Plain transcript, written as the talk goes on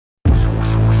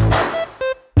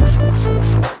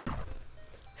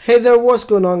Hey there, what's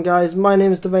going on guys? My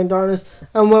name is Devinedarkness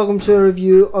and welcome to a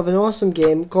review of an awesome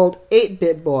game called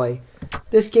 8-Bit Boy.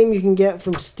 This game you can get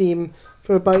from Steam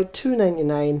for about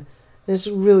 $2.99 and it's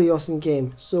a really awesome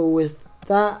game. So with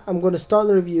that, I'm going to start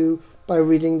the review by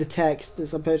reading the text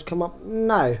that's about to come up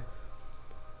now.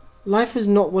 Life was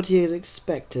not what he had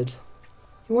expected.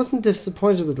 He wasn't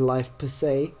disappointed with life per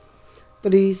se,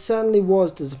 but he certainly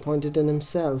was disappointed in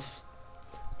himself.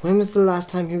 When was the last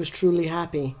time he was truly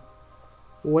happy?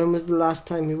 When was the last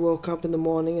time he woke up in the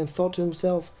morning and thought to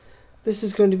himself, this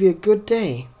is going to be a good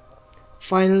day?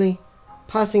 Finally,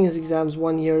 passing his exams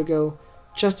 1 year ago,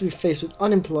 just to be faced with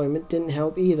unemployment didn't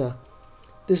help either.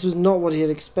 This was not what he had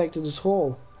expected at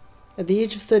all. At the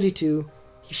age of 32,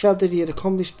 he felt that he had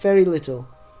accomplished very little.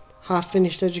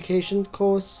 Half-finished education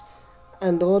course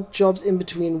and the odd jobs in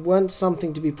between weren't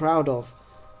something to be proud of,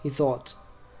 he thought.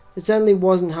 It certainly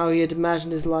wasn't how he had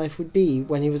imagined his life would be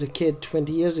when he was a kid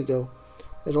 20 years ago.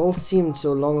 It all seemed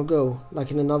so long ago,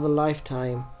 like in another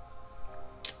lifetime.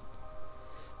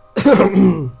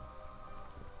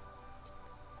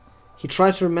 He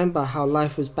tried to remember how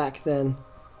life was back then,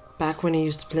 back when he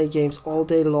used to play games all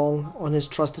day long on his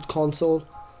trusted console.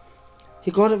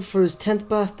 He got it for his 10th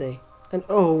birthday, and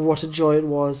oh, what a joy it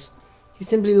was. He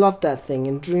simply loved that thing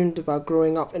and dreamed about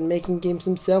growing up and making games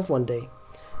himself one day.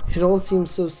 It all seems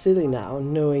so silly now,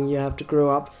 knowing you have to grow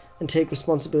up and take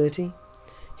responsibility.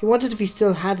 He wondered if he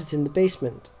still had it in the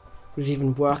basement. Would it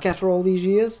even work after all these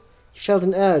years? He felt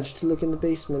an urge to look in the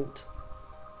basement.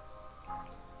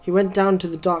 He went down to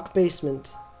the dark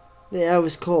basement. The air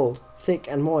was cold, thick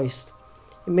and moist.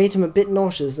 It made him a bit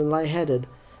nauseous and lightheaded.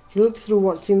 He looked through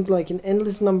what seemed like an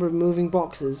endless number of moving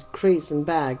boxes, crates and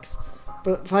bags,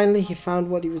 but finally he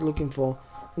found what he was looking for,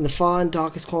 in the far and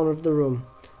darkest corner of the room.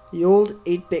 The old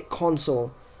 8-bit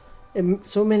console.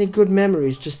 So many good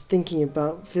memories just thinking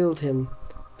about filled him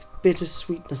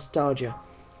bittersweet nostalgia.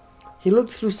 He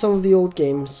looked through some of the old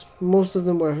games. Most of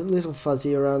them were a little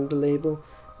fuzzy around the label,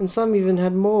 and some even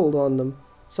had mold on them.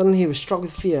 Suddenly he was struck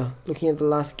with fear, looking at the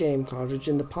last game cartridge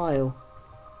in the pile.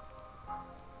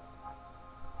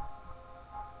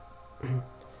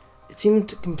 It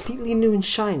seemed completely new and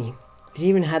shiny. It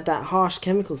even had that harsh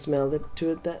chemical smell to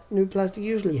it that new plastic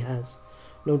usually has.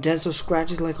 No dents or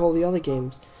scratches like all the other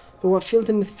games, but what filled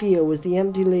him with fear was the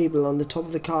empty label on the top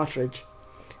of the cartridge.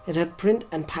 It had print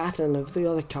and pattern of the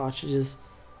other cartridges,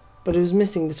 but it was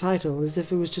missing the title, as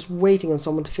if it was just waiting on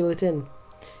someone to fill it in.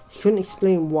 He couldn't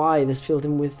explain why this filled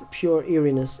him with pure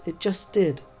eeriness. It just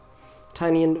did. A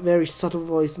tiny and very subtle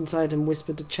voice inside him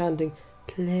whispered a chanting,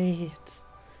 "Play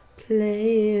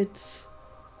it,"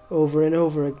 over and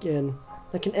over again,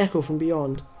 like an echo from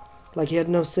beyond. Like he had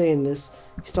no say in this,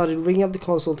 he started ringing up the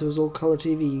console to his old color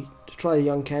TV to try the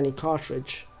uncanny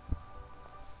cartridge.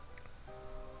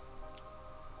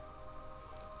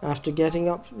 After getting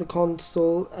up the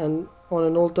console and on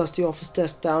an old dusty office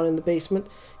desk down in the basement,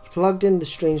 he plugged in the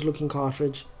strange looking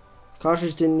cartridge. The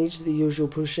cartridge didn't need the usual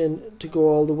push in to go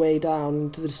all the way down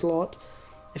into the slot.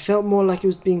 It felt more like it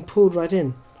was being pulled right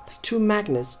in, like two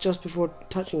magnets just before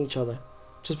touching each other.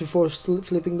 Just before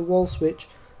flipping the wall switch,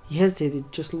 he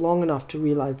hesitated just long enough to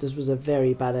realize this was a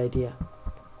very bad idea.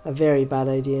 A very bad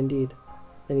idea indeed.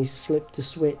 Then he flipped the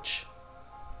switch.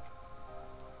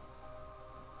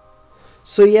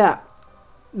 So yeah,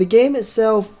 the game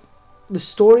itself, the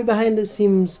story behind it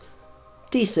seems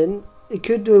decent. It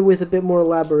could do it with a bit more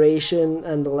elaboration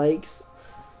and the likes,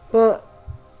 but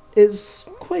it's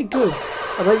quite good.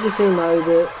 I'd like to say now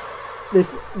that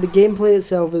the gameplay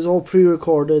itself is all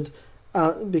pre-recorded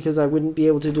because I wouldn't be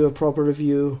able to do a proper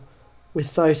review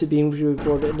without it being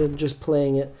pre-recorded and just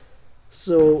playing it.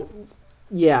 So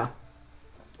yeah,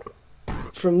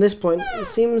 from this point, it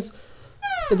seems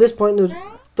at this point there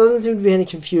doesn't seem to be any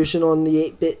confusion on the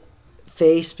 8-bit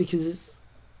face because it's,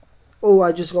 oh,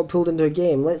 I just got pulled into a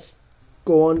game. Let's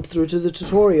go on through to the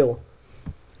tutorial.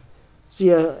 So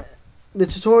yeah, the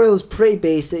tutorial is pretty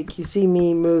basic. You see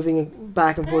me moving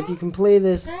back and forth. You can play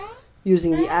this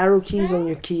using the arrow keys on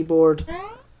your keyboard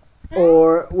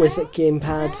or with a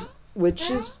gamepad,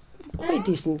 which is quite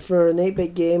decent for an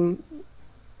 8-bit game.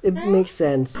 It makes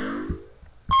sense.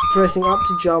 Pressing up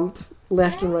to jump,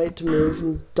 left and right to move,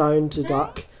 and down to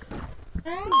duck.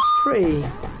 It's pretty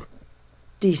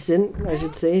decent, I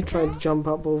should say, trying to jump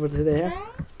up over to there.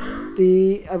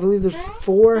 I believe there's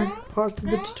 4 parts of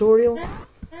the tutorial,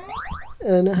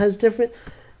 and it has different,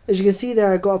 as you can see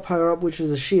there, I got a power up which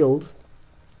was a shield.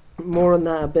 More on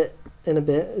that in a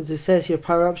bit. As it says here,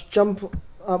 power ups: jump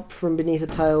up from beneath a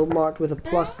tile marked with a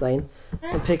plus sign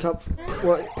and pick up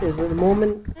what is at the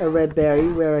moment a red berry,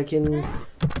 where I can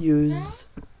use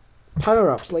power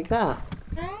ups like that.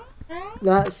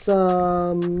 That's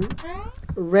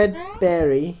red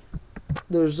berry.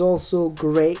 There's also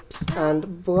grapes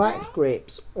and black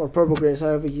grapes, or purple grapes,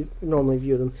 however you normally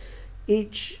view them.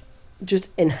 Each just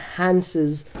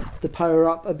enhances the power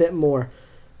up a bit more.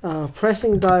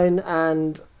 Pressing down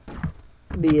and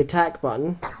the attack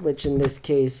button, which in this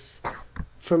case,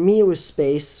 for me it was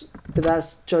space, but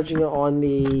that's judging it on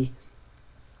the,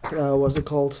 what's it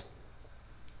called?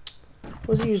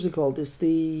 What's it usually called? It's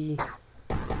the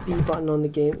B button on the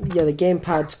game. Yeah, the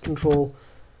gamepad control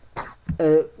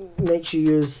makes you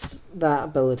use that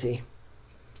ability.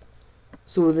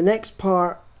 So the next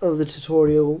part of the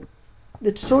tutorial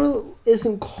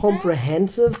isn't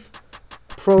comprehensive,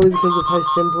 probably because of how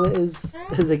simple it is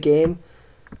as a game.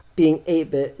 Being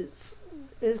 8-bit, it's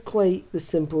quite the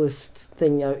simplest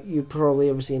thing you've probably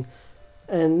ever seen.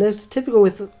 And it's typical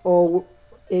with all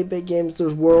 8-bit games,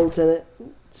 there's worlds in it.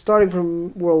 Starting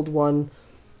from World 1,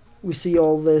 we see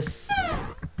all this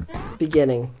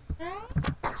beginning.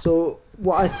 So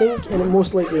what I think, and it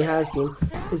most likely has been,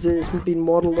 is that it's been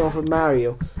modelled off of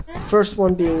Mario. The first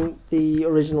one being the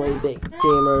original 8-bit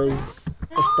gamer is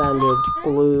a standard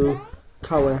blue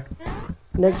colour.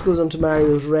 Next goes on to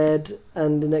Mario's red,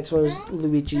 and the next one is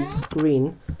Luigi's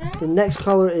green. The next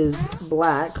colour is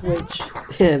black, which,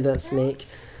 yeah, that snake.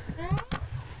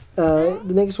 The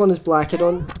next one is black.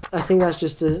 I think that's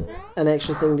just an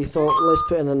extra thing they thought, let's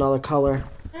put in another colour.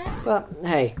 But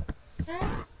hey.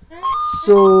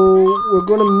 So we're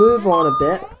going to move on a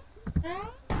bit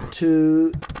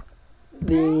to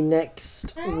the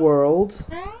next world.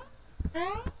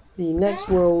 The next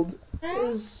world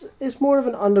is more of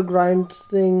an underground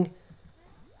thing.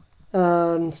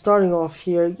 Starting off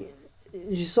here,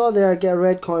 as you saw there, I get a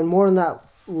red coin. More on that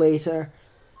later.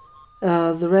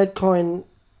 The red coin,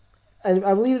 I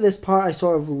believe this part I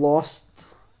sort of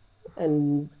lost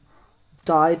and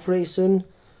died pretty soon.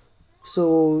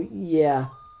 So yeah,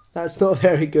 that's not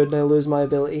very good and I lose my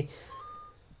ability.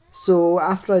 So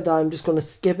after I die, I'm just going to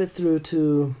skip it through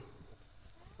to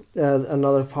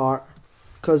another part,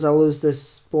 because I'll lose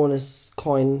this bonus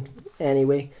coin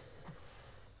anyway.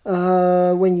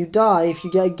 When you die, if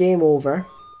you get a game over,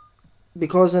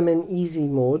 because I'm in easy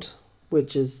mode,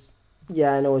 which is,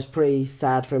 yeah, I know it's pretty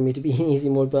sad for me to be in easy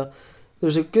mode, but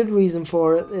there's a good reason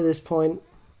for it at this point.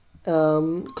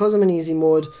 Because I'm in easy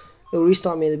mode, it'll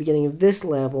restart me at the beginning of this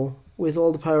level with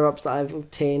all the power-ups that I've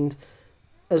obtained,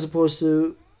 as opposed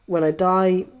to when I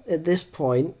die at this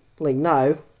point, like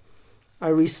now, I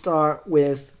restart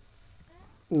with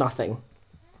nothing.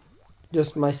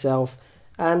 Just myself.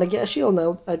 And I get a shield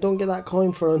now. I don't get that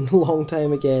coin for a long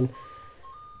time again.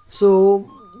 So,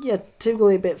 yeah, typical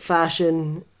 8-bit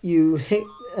fashion, you hit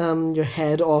your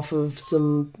head off of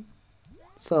some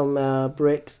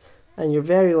bricks, and you're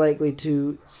very likely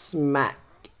to smack.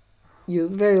 You're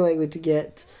very likely to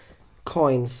get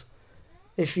coins.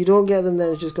 If you don't get them,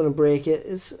 then it's just going to break it.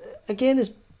 It's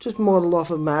just modelled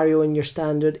off of Mario and your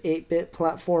standard 8-bit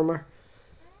platformer.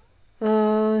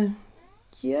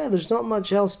 Yeah, there's not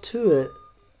much else to it.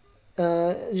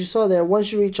 As you saw there,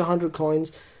 once you reach 100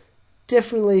 coins,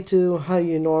 differently to how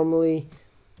you normally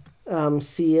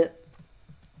see it,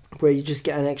 where you just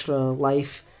get an extra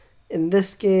life. In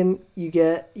this game,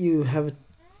 you have a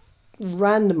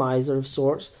randomizer of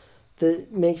sorts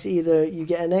that makes either you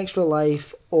get an extra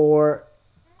life or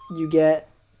you get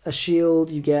a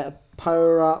shield, you get a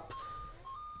power up.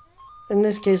 In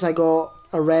this case, I got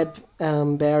a red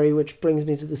berry, which brings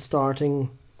me to the start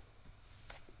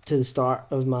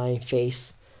of my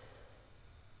face.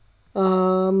 There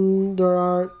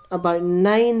are about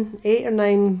 8 or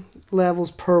 9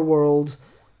 levels per world.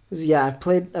 Yeah, I've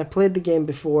played the game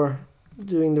before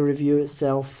doing the review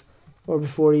itself, or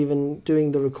before even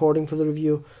doing the recording for the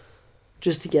review,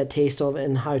 just to get a taste of it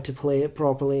and how to play it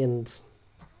properly and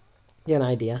get an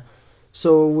idea.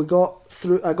 So I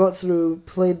got through,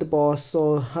 played the boss,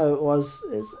 saw how it was.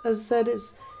 As I said,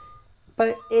 it's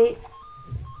about 8,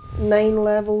 9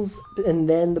 levels, and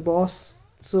then the boss.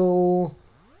 So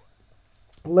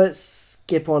let's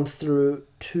skip on through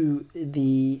to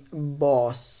the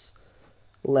boss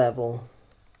level.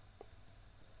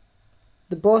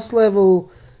 The boss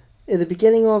level, at the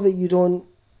beginning of it, you don't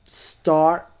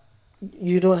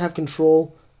have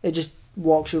control. It just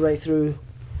walks you right through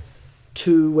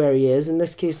to where he is. In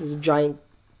this case, it's a giant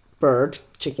bird,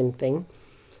 chicken thing.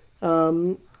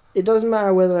 It doesn't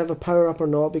matter whether I have a power up or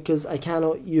not, because I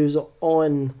cannot use it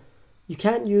on. You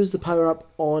can't use the power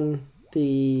up on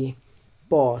the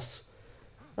boss.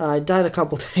 I died a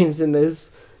couple times in this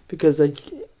because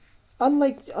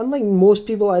unlike most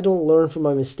people, I don't learn from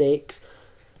my mistakes,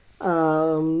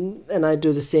 and I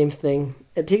do the same thing.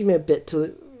 It takes me a bit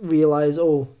to realize,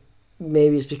 oh,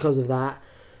 maybe it's because of that.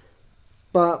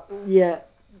 But yeah,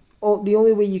 the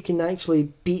only way you can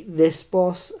actually beat this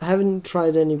boss, I haven't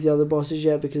tried any of the other bosses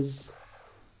yet because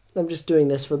I'm just doing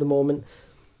this for the moment.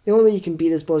 The only way you can beat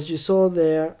this boss, you saw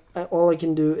there, all I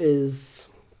can do is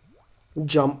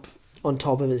jump on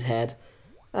top of his head.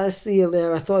 I see you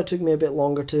there. I thought it took me a bit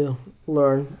longer to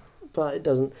learn, but it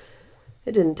doesn't.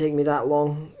 It didn't take me that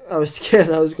long. I was scared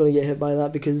I was going to get hit by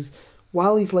that because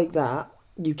while he's like that,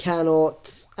 you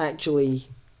cannot actually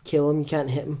kill him. You can't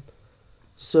hit him.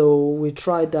 So we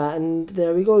tried that, and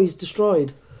there we go. He's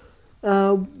destroyed.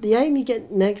 The item you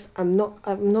get next, I'm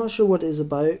not sure what it is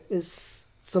about. It's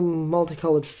some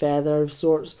multicolored feather of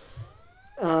sorts.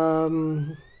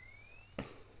 Still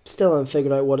haven't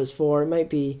figured out what it's for. It might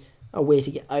be a way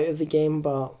to get out of the game,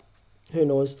 but who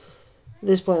knows. At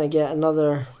this point I get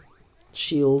another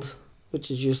shield,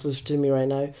 which is useless to me right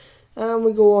now, and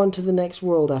we go on to the next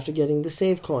world after getting the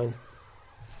save coin.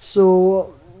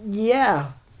 So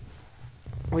yeah,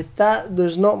 with that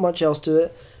there's not much else to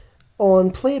it. On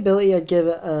playability I'd give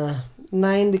it a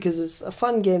 9 because it's a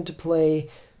fun game to play,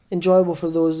 enjoyable for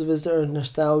those of us that are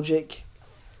nostalgic.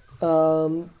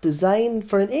 Design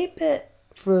for an 8-bit,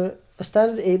 for a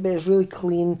standard 8-bit, is really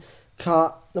clean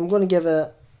cut. I'm going to give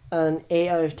it an 8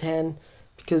 out of 10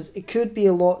 because it could be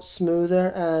a lot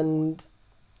smoother, and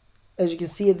as you can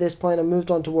see at this point I moved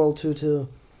on to World 2 to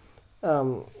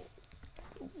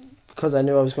because I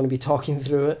knew I was going to be talking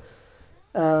through it.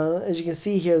 As you can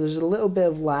see here, there's a little bit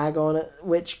of lag on it,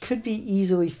 which could be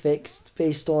easily fixed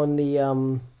based on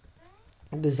the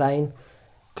design,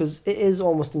 because it is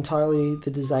almost entirely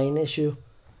the design issue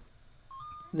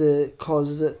that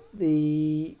causes it.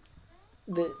 It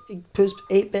puts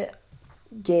 8-bit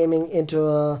gaming into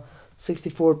a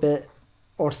 64-bit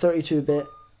or 32-bit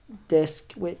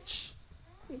disc, which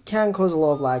can cause a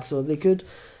lot of lag, so they could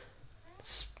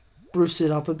spruce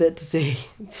it up a bit, to say,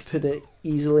 to put it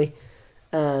easily,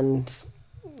 and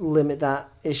limit that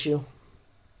issue.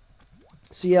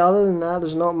 So yeah, other than that,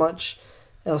 there's not much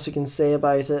else you can say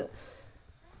about it.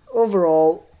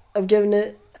 Overall, I've given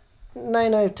it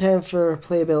 9 out of 10 for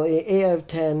playability, 8 out of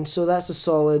 10, so that's a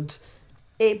solid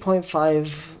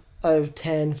 8.5 out of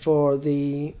 10 for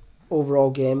the overall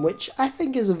game, which I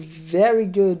think is a very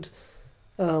good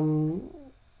thing,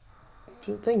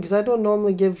 because I don't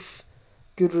normally give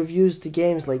good reviews to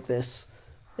games like this.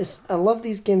 I love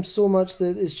these games so much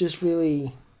that it's just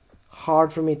really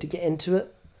hard for me to get into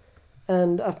it.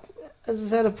 And as I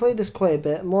said, I've played this quite a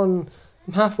bit. I'm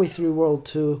halfway through World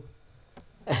 2,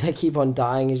 and I keep on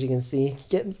dying, as you can see.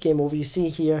 Get game over. You see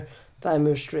here that I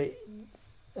move straight.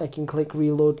 I can click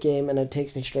reload game, and it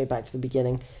takes me straight back to the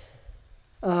beginning.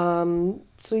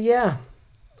 So yeah,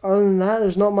 other than that,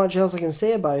 there's not much else I can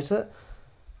say about it.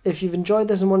 If you've enjoyed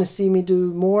this and want to see me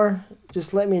do more,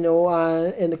 just let me know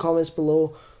in the comments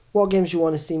below what games you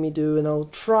want to see me do, and I'll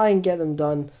try and get them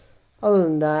done. Other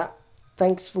than that,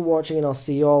 thanks for watching, and I'll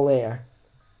see you all later.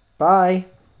 Bye!